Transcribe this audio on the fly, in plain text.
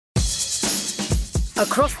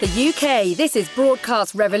Across the UK, this is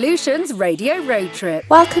Broadcast Revolution's Radio Road Trip.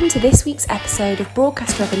 Welcome to this week's episode of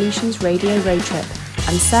Broadcast Revolution's Radio Road Trip.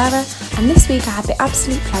 I'm Sarah, and this week I had the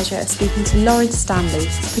absolute pleasure of speaking to Lawrence Stanley,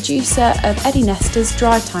 producer of Eddie Nestor's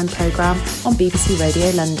Drive Time programme on BBC Radio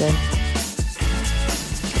London.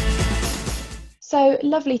 So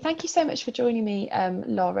lovely, thank you so much for joining me,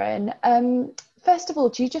 Lauren. First of all,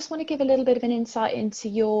 do you just want to give a little bit of an insight into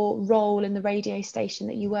your role in the radio station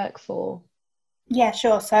that you work for? Yeah,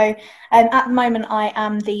 sure. So at the moment, I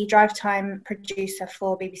am the Drive Time producer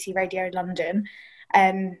for BBC Radio London.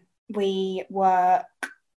 We work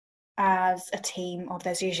as a team of,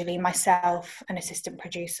 there's usually myself, an assistant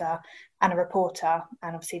producer and a reporter,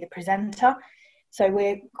 and obviously the presenter. So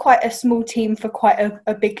we're quite a small team for quite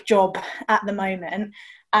a big job at the moment.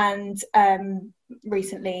 And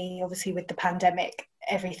recently, obviously with the pandemic,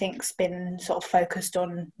 everything's been sort of focused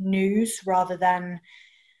on news rather than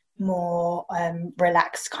more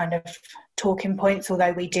relaxed kind of talking points,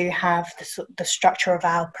 although we do have the structure of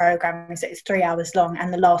our programme is that it's 3 hours long,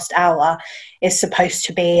 and the last hour is supposed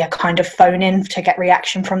to be a kind of phone in to get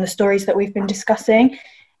reaction from the stories that we've been discussing.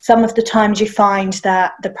 Some of the times you find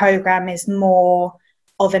that the programme is more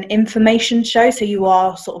of an information show, so you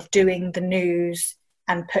are sort of doing the news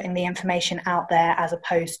and putting the information out there as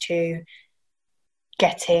opposed to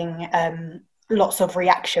getting lots of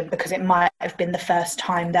reaction, because it might have been the first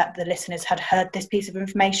time that the listeners had heard this piece of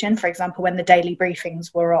information. For example, when the daily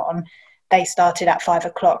briefings were on, they started at 5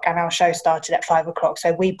 o'clock and our show started at 5 o'clock.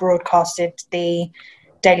 So we broadcasted the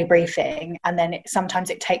daily briefing, and then sometimes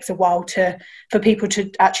it takes a while for people to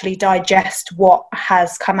actually digest what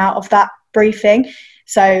has come out of that briefing.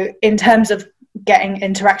 So in terms of getting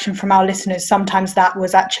interaction from our listeners, sometimes that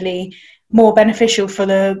was actually more beneficial for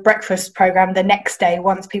the breakfast programme the next day,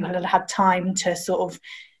 once people had had time to sort of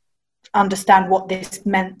understand what this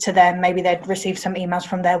meant to them. Maybe they'd received some emails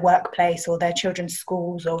from their workplace or their children's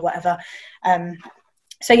schools or whatever.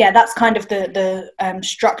 So yeah, that's kind of the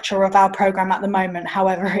structure of our programme at the moment.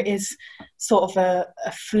 However, it is sort of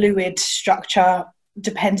a fluid structure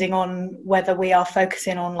depending on whether we are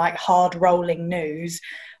focusing on like hard rolling news,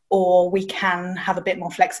 or we can have a bit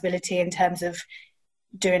more flexibility in terms of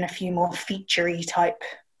doing a few more featurey type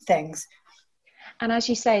things. And as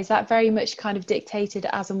you say, is that very much kind of dictated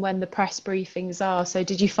as and when the press briefings are? So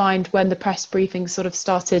did you find when the press briefings sort of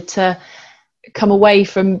started to come away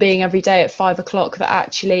from being every day at 5 o'clock that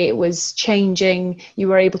actually it was changing, you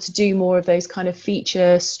were able to do more of those kind of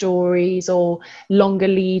feature stories or longer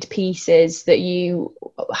lead pieces that you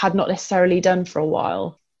had not necessarily done for a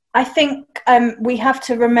while? I think we have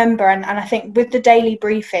to remember, and I think with the daily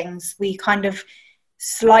briefings, we kind of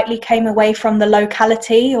slightly came away from the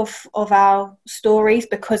locality of our stories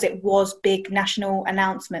because it was big national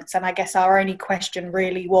announcements. And I guess our only question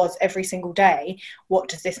really was every single day, what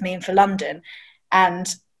does this mean for London?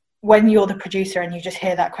 And when you're the producer and you just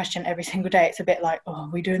hear that question every single day, it's a bit like, oh, are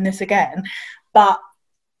we doing this again? But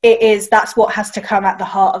that's what has to come at the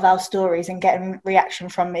heart of our stories, and getting reaction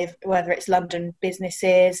from whether it's London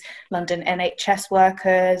businesses, London NHS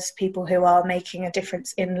workers, people who are making a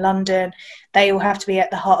difference in London. They all have to be at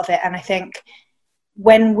the heart of it. And I think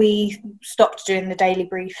when we stopped doing the daily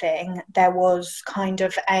briefing, there was kind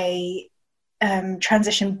of a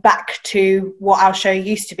transition back to what our show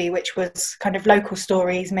used to be, which was kind of local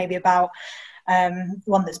stories, maybe about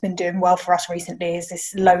one that's been doing well for us recently is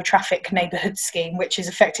this low traffic neighbourhood scheme, which is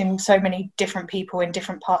affecting so many different people in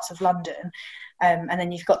different parts of London. And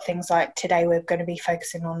then you've got things like today we're going to be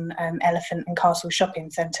focusing on Elephant and Castle Shopping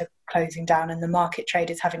Centre closing down and the market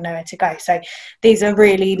traders having nowhere to go. So these are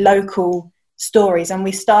really local stories, and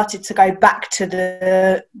we started to go back to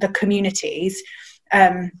the communities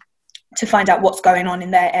to find out what's going on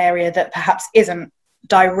in their area that perhaps isn't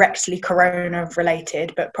directly corona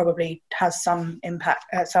related, but probably has some impact,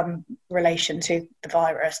 some relation to the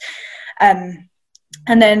virus. And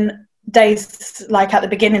then days like at the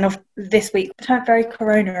beginning of this week, very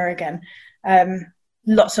corona again,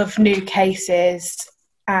 lots of new cases,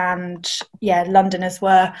 and yeah, Londoners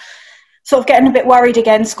were sort of getting a bit worried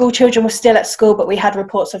again. School children were still at school, but we had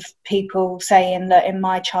reports of people saying that in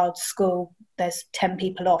my child's school there's 10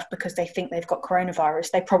 people off because they think they've got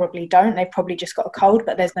coronavirus. They probably don't. They've probably just got a cold,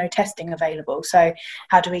 but there's no testing available. So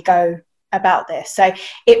how do we go about this? So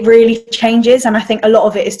it really changes, and I think a lot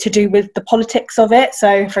of it is to do with the politics of it.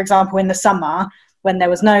 So for example, in the summer when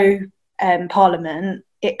there was no parliament,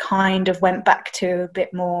 it kind of went back to a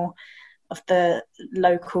bit more of the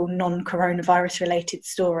local non-coronavirus related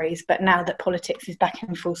stories. But now that politics is back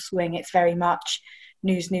in full swing, it's very much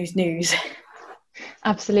news.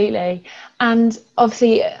 Absolutely. And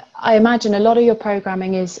obviously, I imagine a lot of your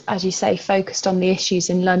programming is, as you say, focused on the issues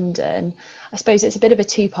in London. I suppose it's a bit of a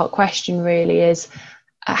two-part question, really, is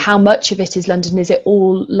how much of it is London? Is it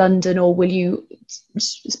all London, or will you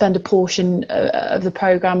spend a portion of the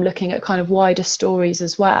programme looking at kind of wider stories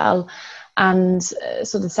as well? And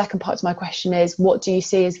so the second part to my question is, what do you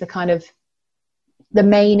see as the kind of the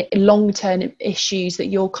main long-term issues that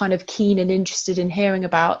you're kind of keen and interested in hearing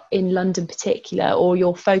about in London particular, or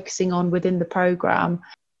you're focusing on within the programme?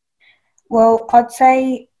 Well, I'd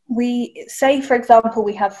say for example,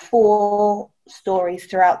 we have 4 stories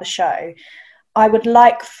throughout the show. I would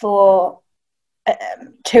like for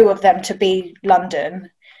 2 of them to be London,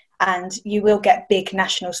 and you will get big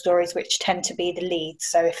national stories which tend to be the leads.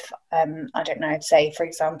 So if I don't know, say for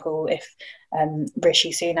example, if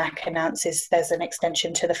Rishi Sunak announces there's an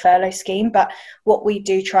extension to the furlough scheme, but what we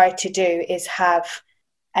do try to do is have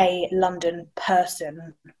a London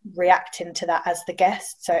person reacting to that as the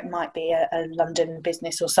guest. So it might be a London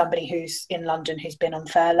business or somebody who's in London who's been on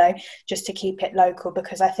furlough, just to keep it local,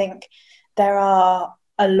 because I think there are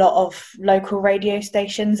a lot of local radio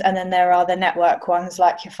stations, and then there are the network ones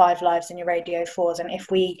like your 5 Lives and your Radio 4s. And if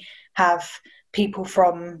we have people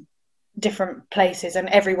from different places and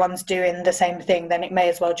everyone's doing the same thing, then it may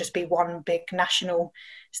as well just be one big national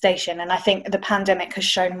station. And I think the pandemic has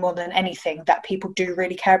shown more than anything that people do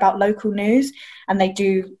really care about local news, and they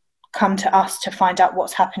do come to us to find out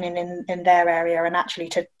what's happening in their area, and actually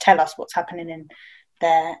to tell us what's happening in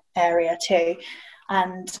their area too.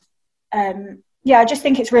 And I just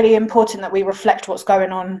think it's really important that we reflect what's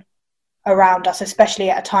going on around us, especially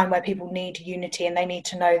at a time where people need unity, and they need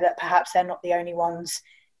to know that perhaps they're not the only ones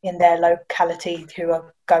in their locality who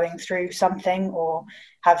are going through something or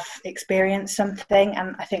have experienced something.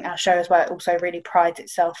 And I think our show as well also really prides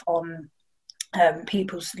itself on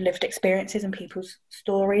people's lived experiences and people's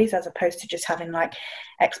stories, as opposed to just having like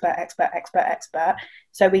expert.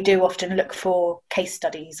 So we do often look for case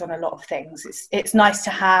studies on a lot of things. It's nice to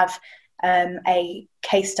have a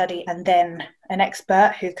case study and then an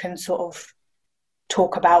expert who can sort of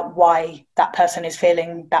talk about why that person is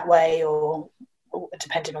feeling that way, or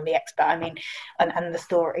depending on the expert, I mean, and the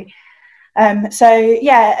story.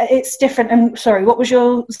 It's different. And sorry, what was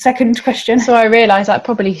your second question? So I realised that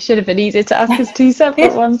probably should have been easier to ask as 2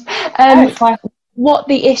 separate ones. What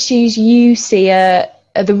the issues you see are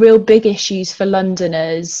the real big issues for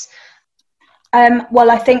Londoners?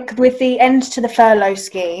 Well, I think with the end to the furlough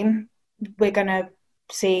scheme, we're going to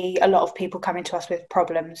see a lot of people coming to us with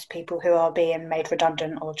problems, people who are being made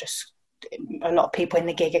redundant, or just a lot of people in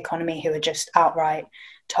the gig economy who are just outright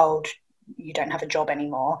told you don't have a job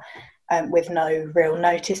anymore, with no real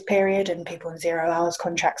notice period, and people on 0 hours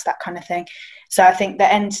contracts, that kind of thing. So I think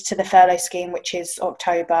the end to the furlough scheme, which is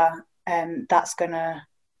October, that's going to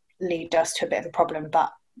lead us to a bit of a problem,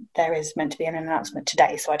 but there is meant to be an announcement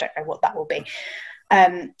today, so I don't know what that will be.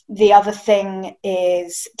 The other thing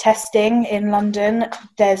is testing in London.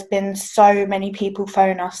 There's been so many people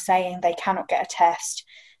phone us saying they cannot get a test.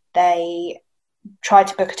 They try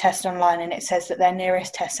to book a test online and it says that their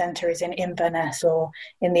nearest test centre is in Inverness or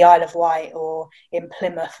in the Isle of Wight or in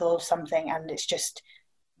Plymouth or something, and it's just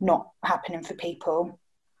not happening for people.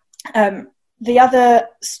 The other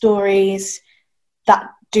stories that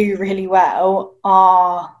do really well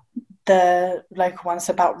are the local ones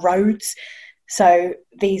about roads. So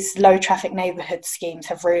these low traffic neighbourhood schemes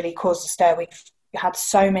have really caused a stir. We've had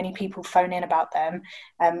so many people phone in about them,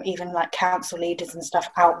 even like council leaders and stuff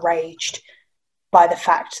outraged by the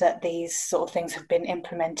fact that these sort of things have been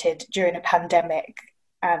implemented during a pandemic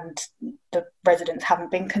and the residents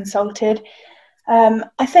haven't been consulted.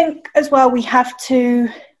 I think as well Eddie,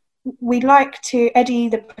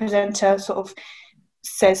 the presenter, sort of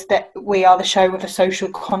says that we are the show with a social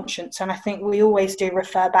conscience, and I think we always do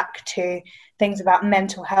refer back to things about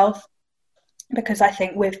mental health, because I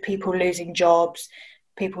think with people losing jobs,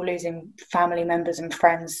 people losing family members and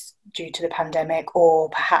friends due to the pandemic, or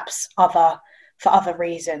perhaps for other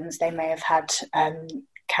reasons, they may have had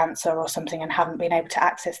cancer or something and haven't been able to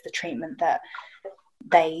access the treatment that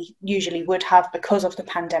they usually would have because of the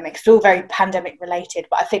pandemic. Still very pandemic related,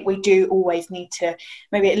 but I think we do always need to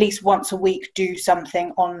maybe at least once a week do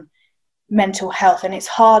something on mental health. And it's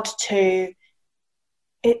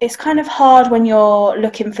kind of hard when you're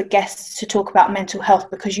looking for guests to talk about mental health,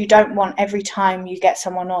 because you don't want every time you get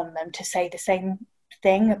someone on them to say the same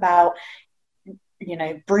thing about,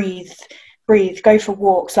 breathe, go for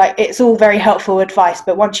walks. Like, it's all very helpful advice,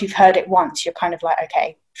 but once you've heard it once, you're kind of like,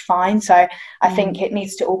 okay, fine. So I think it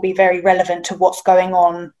needs to all be very relevant to what's going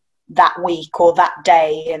on that week or that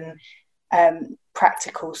day, and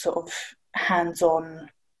practical sort of hands-on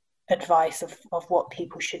advice of what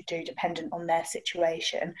people should do dependent on their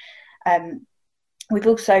situation. We've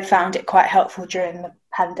also found it quite helpful during the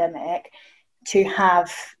pandemic to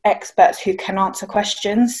have experts who can answer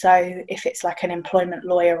questions. So if it's like an employment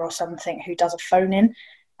lawyer or something who does a phone in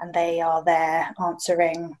and they are there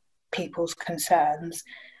answering people's concerns,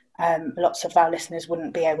 lots of our listeners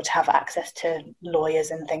wouldn't be able to have access to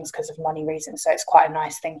lawyers and things because of money reasons. So it's quite a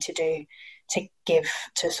nice thing to do,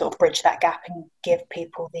 to sort of bridge that gap and give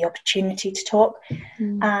people the opportunity to talk.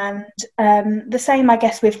 And the same, I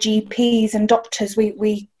guess, with GPs and doctors.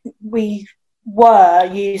 We were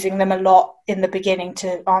using them a lot in the beginning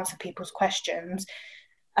to answer people's questions,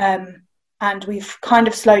 and we've kind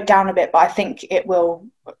of slowed down a bit, but I think it will,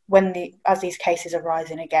 as these cases are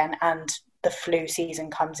rising again and the flu season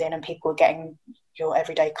comes in and people are getting your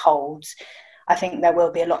everyday colds, I think there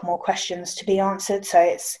will be a lot more questions to be answered, so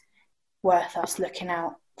it's worth us looking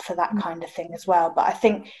out for that kind of thing as well. But I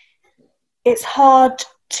think it's hard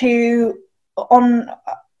to, on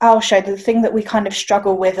our show, the thing that we kind of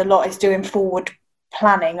struggle with a lot is doing forward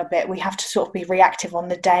planning a bit. We have to sort of be reactive on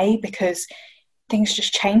the day because things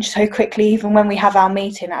just change so quickly. Even when we have our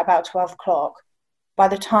meeting at about 12 o'clock, by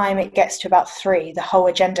the time it gets to about 3, the whole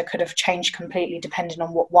agenda could have changed completely depending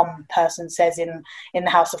on what one person says in the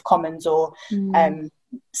House of Commons, or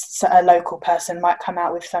a local person might come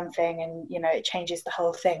out with something, and it changes the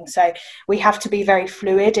whole thing. So we have to be very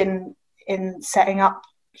fluid in setting up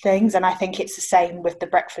things, and I think it's the same with the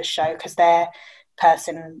breakfast show, because their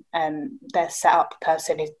setup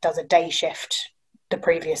person does a day shift the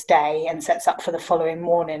previous day and sets up for the following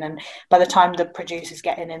morning, and by the time the producers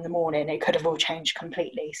get in the morning, it could have all changed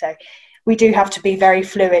completely. So we do have to be very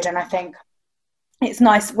fluid, and I think it's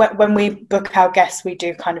nice when we book our guests, we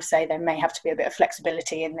do kind of say there may have to be a bit of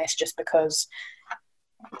flexibility in this, just because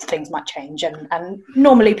things might change, and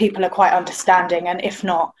normally people are quite understanding, and if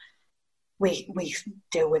not, we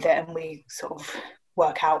deal with it and we sort of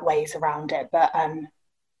work out ways around it. But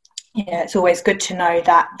it's always good to know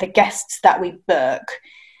that the guests that we book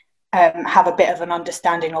have a bit of an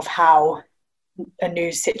understanding of how a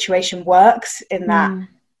news situation works, in that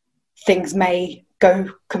things may go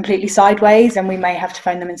completely sideways and we may have to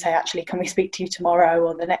phone them and say, actually, can we speak to you tomorrow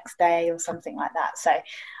or the next day or something like that. So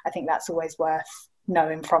I think that's always worth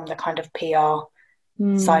knowing from the kind of PR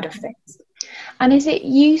side of things. And is it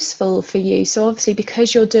useful for you? So obviously,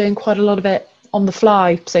 because you're doing quite a lot of it on the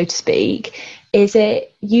fly, so to speak, is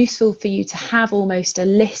it useful for you to have almost a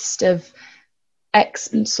list of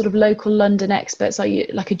sort of local London experts,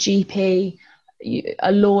 like a GP,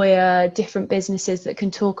 a lawyer, different businesses that can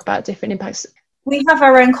talk about different impacts? We have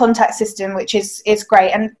our own contact system, which is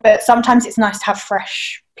great, but sometimes it's nice to have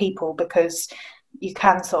fresh people, because you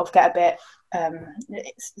can sort of get a bit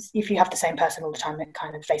if you have the same person all the time, it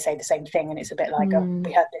kind of, they say the same thing and it's a bit like, oh,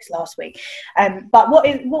 we heard this last week. But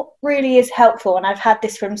what really is helpful, and I've had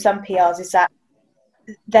this from some PRs, is that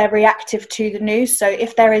they're reactive to the news. So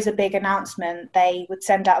if there is a big announcement, they would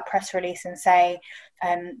send out a press release and say,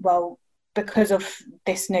 well, because of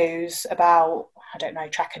this news about, I don't know,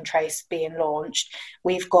 track and trace being launched,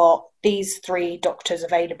 we've got these 3 doctors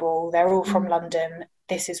available, they're all from London,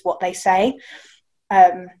 this is what they say,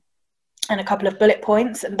 and a couple of bullet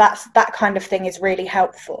points, and that kind of thing is really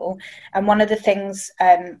helpful. And one of the things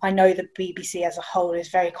I know the BBC as a whole is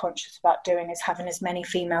very conscious about doing is having as many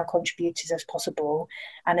female contributors as possible,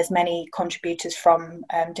 and as many contributors from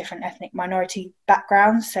different ethnic minority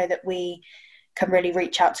backgrounds, so that we can really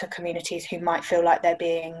reach out to communities who might feel like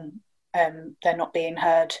they're not being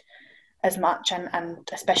heard as much, and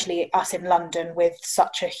especially us in London with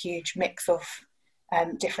such a huge mix of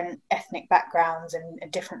different ethnic backgrounds and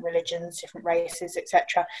different religions, different races,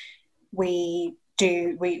 etc. We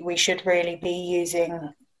should really be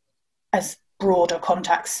using as broad a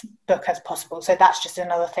contacts book as possible. So that's just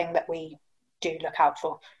another thing that we do look out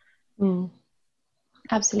for.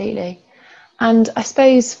 Absolutely. And I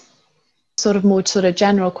suppose more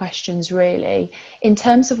general questions, really, in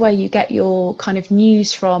terms of where you get your kind of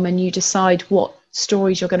news from and you decide what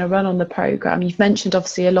stories you're going to run on the programme. You've mentioned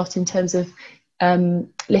obviously a lot in terms of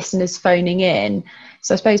listeners phoning in.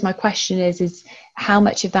 So I suppose my question is how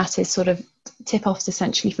much of that is sort of tip-offs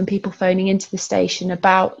essentially from people phoning into the station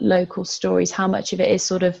about local stories? How much of it is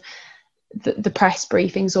sort of the press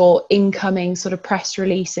briefings or incoming sort of press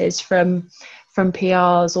releases from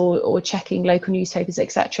PRs or checking local newspapers,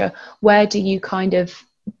 etc.? Where do you kind of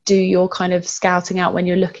do your kind of scouting out when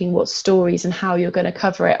you're looking what stories and how you're going to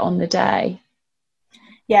cover it on the day?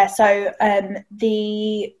 Yeah, so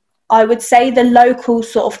I would say the local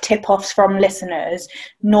sort of tip-offs from listeners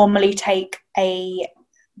normally take a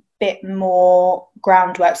bit more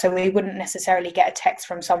groundwork. So we wouldn't necessarily get a text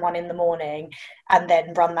from someone in the morning and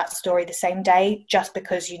then run that story the same day, just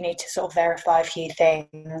because you need to sort of verify a few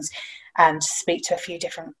things and speak to a few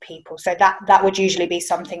different people. So that would usually be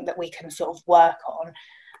something that we can sort of work on.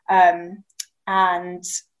 And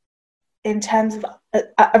in terms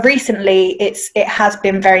of recently, it has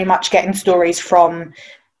been very much getting stories from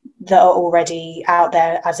that are already out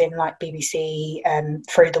there, as in like BBC,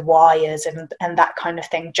 through the wires and that kind of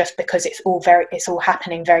thing, just because it's all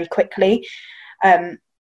happening very quickly.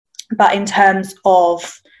 But in terms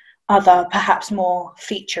of other perhaps more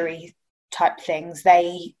featurey type things,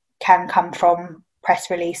 they can come from press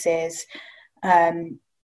releases, and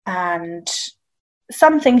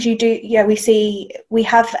some things you do. Yeah, we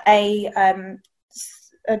have a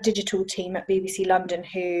digital team at BBC London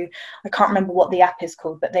who, I can't remember what the app is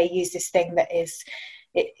called, but they use this thing that is,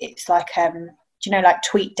 it's like, like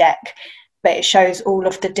TweetDeck, but it shows all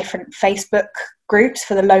of the different Facebook groups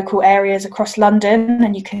for the local areas across London,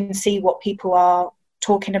 and you can see what people are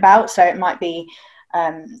talking about. So it might be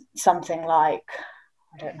something like,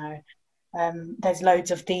 I don't know, there's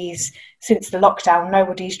loads of these since the lockdown,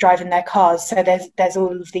 nobody's driving their cars, so there's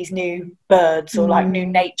all of these new birds or like new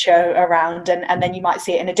nature around, and then you might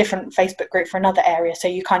see it in a different Facebook group for another area, so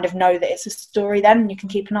you kind of know that it's a story then, and you can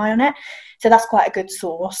keep an eye on it. So that's quite a good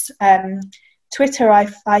source. Twitter,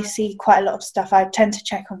 I see quite a lot of stuff. I tend to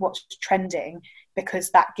check on what's trending, because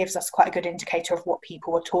that gives us quite a good indicator of what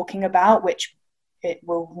people are talking about, which it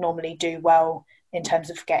will normally do well in terms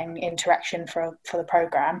of getting interaction for the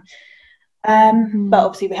programme. But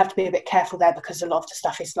obviously we have to be a bit careful there, because a lot of the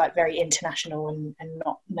stuff is like very international and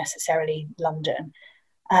not necessarily London.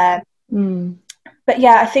 But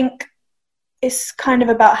yeah, I think it's kind of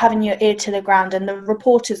about having your ear to the ground, and the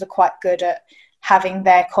reporters are quite good at having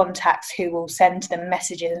their contacts who will send them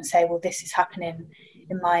messages and say, well, this is happening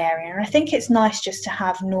in my area. And I think it's nice just to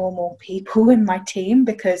have normal people in my team,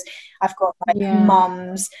 because I've got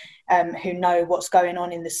mums who know what's going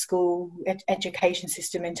on in the school education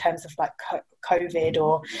system in terms of like COVID,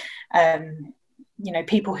 or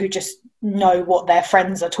people who just know what their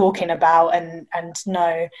friends are talking about and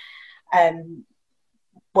know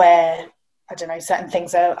where, I don't know, certain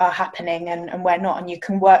things are happening and where not, and you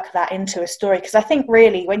can work that into a story. Because I think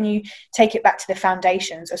really, when you take it back to the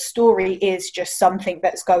foundations, a story is just something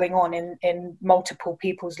that's going on in multiple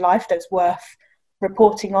people's life that's worth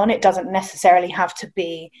reporting on. It doesn't necessarily have to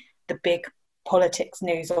be the big politics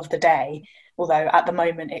news of the day, although at the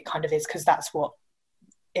moment it kind of is, because that's what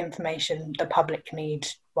information the public need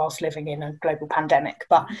whilst living in a global pandemic.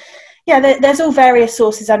 But yeah, there's all various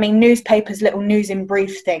sources. I mean, newspapers, little news in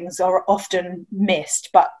brief things are often missed,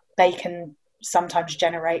 but they can sometimes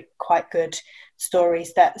generate quite good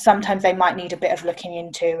stories that sometimes they might need a bit of looking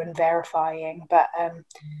into and verifying. But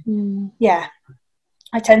yeah,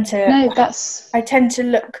 I tend to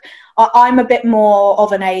look. I'm a bit more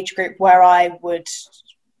of an age group where I would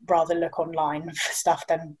rather look online for stuff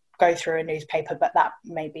than go through a newspaper, but that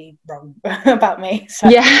may be wrong about me. So.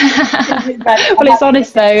 Yeah, well, it's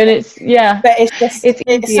honest though, and it's but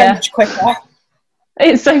it's so much quicker.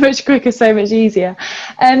 It's so much quicker, so much easier.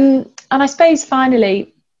 And I suppose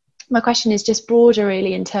finally, my question is just broader,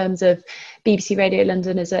 really, in terms of BBC Radio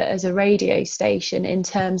London as a radio station, in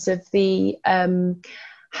terms of the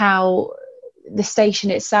how the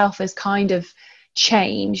station itself has kind of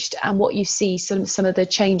changed, and what you see some of the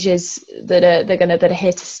changes that are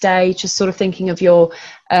here to stay. Just sort of thinking of your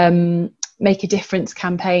Make a Difference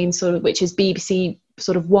campaign, sort of, which is BBC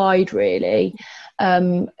sort of wide, really.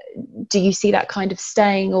 Do you see that kind of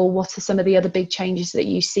staying, or what are some of the other big changes that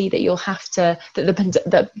you see that you'll have to, that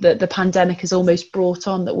the pandemic has almost brought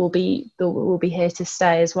on, that will be here to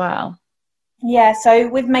stay as well? Yeah, so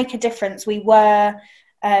with Make a Difference, we were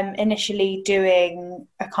initially doing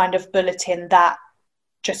a kind of bulletin that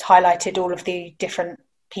just highlighted all of the different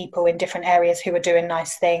people in different areas who were doing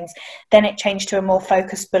nice things. Then it changed to a more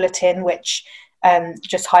focused bulletin, which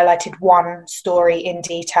just highlighted one story in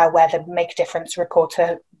detail, where the Make a Difference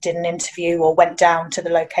reporter did an interview or went down to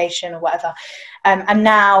the location or whatever. And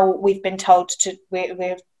now we've been told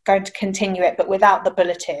we're going to continue it, but without the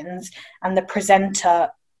bulletins, and the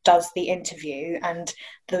presenter does the interview, and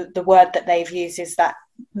the word that they've used is that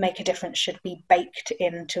Make a Difference should be baked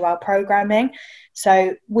into our programming.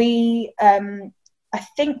 So we I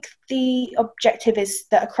think the objective is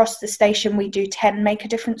that across the station we do 10 Make a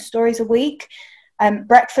Difference stories a week.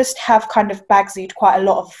 Breakfast have kind of bagsied quite a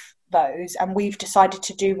lot of those, and we've decided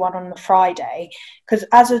to do one on the Friday, because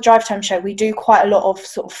as a drive time show we do quite a lot of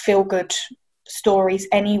sort of feel good stories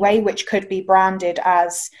anyway, which could be branded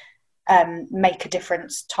as make a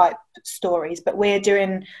difference type stories, but we're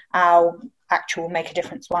doing our actual make a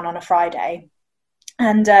difference one on a Friday.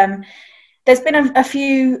 And there's been a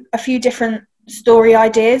few different story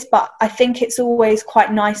ideas, but I think it's always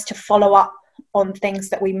quite nice to follow up on things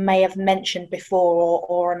that we may have mentioned before,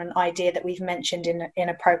 or on an idea that we've mentioned in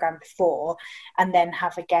a program before, and then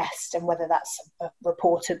have a guest, and whether that's a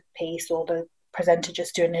reported piece or the presenter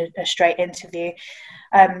just doing a straight interview.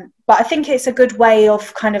 But I think it's a good way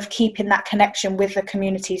of kind of keeping that connection with the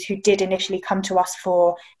communities who did initially come to us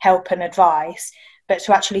for help and advice, but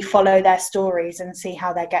to actually follow their stories and see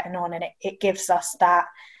how they're getting on. And it gives us that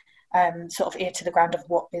sort of ear to the ground of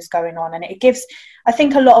what is going on. And it gives, I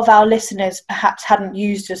think a lot of our listeners perhaps hadn't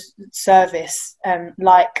used a service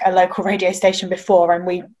like a local radio station before, and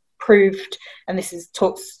we proved, and this is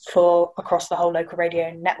talks for across the whole local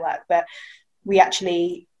radio network, but we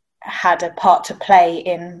actually had a part to play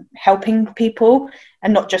in helping people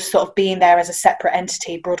and not just sort of being there as a separate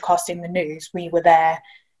entity broadcasting the news. We were there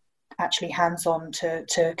actually hands-on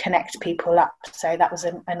to connect people up. So that was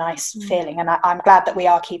a nice feeling, and I'm glad that we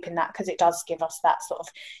are keeping that, because it does give us that sort of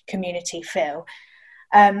community feel.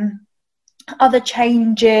 Other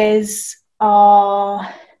changes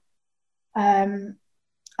are,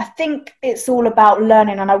 I think it's all about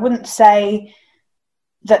learning, and I wouldn't say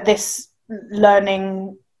that this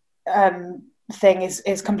learning thing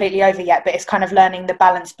is completely over yet, but it's kind of learning the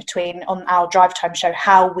balance between, on our drive time show,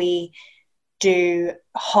 how we do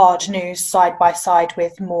hard news side by side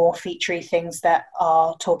with more featurey things that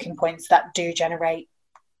are talking points that do generate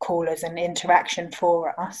callers and interaction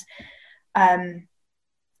for us. And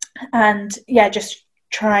yeah, just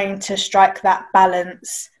trying to strike that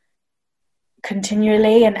balance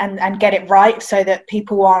continually and get it right, so that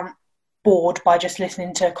people aren't bored by just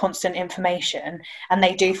listening to constant information, and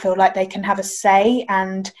they do feel like they can have a say.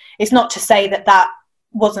 And it's not to say that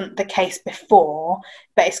wasn't the case before,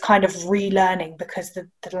 but it's kind of relearning, because the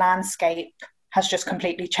landscape has just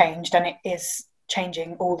completely changed, and it is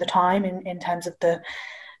changing all the time in terms of the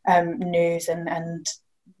news and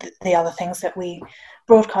the other things that we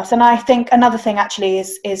broadcast. And I think another thing actually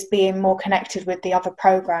is being more connected with the other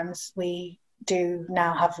programs. We do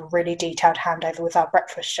now have a really detailed handover with our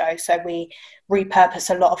breakfast show, so we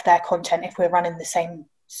repurpose a lot of their content. If we're running the same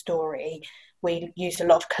story, we use a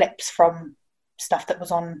lot of clips from stuff that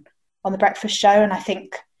was on the breakfast show. And I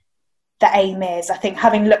think the aim is, I think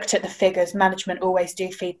having looked at the figures, management always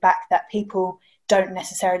do feedback that people don't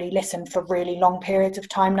necessarily listen for really long periods of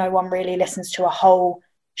time. No one really listens to a whole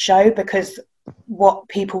show, because what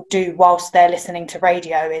people do whilst they're listening to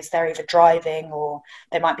radio is they're either driving, or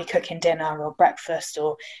they might be cooking dinner or breakfast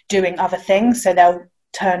or doing other things, so they'll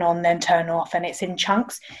turn on then turn off, and it's in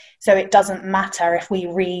chunks. So it doesn't matter if we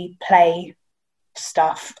replay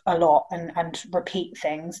stuff a lot and repeat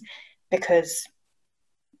things, because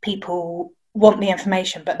people want the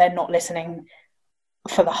information but they're not listening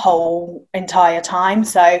for the whole entire time.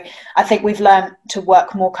 So I think we've learned to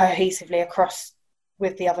work more cohesively across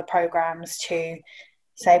with the other programs to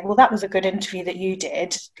say, well, that was a good interview that you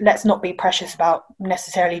did. Let's not be precious about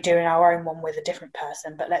necessarily doing our own one with a different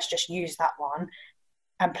person, but let's just use that one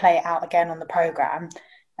and play it out again on the program,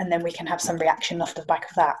 and then we can have some reaction off the back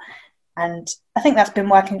of that. And I think that's been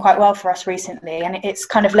working quite well for us recently, and it's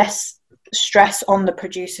kind of less stress on the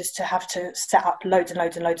producers to have to set up loads and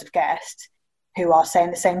loads and loads of guests who are saying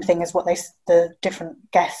the same thing as what the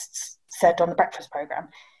different guests said on the breakfast program.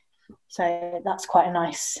 So that's quite a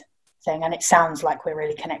nice thing, and it sounds like we're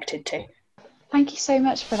really connected too. Thank you so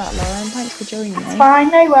much for that, Lauren. Thanks for joining me. It's fine,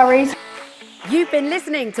 no worries. You've been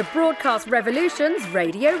listening to Broadcast Revolution's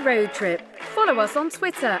Radio Road Trip. Follow us on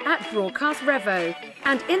Twitter @BroadcastRevo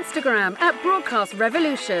and Instagram @Broadcast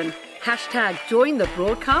Revolution. #Join the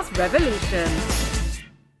Broadcast Revolution.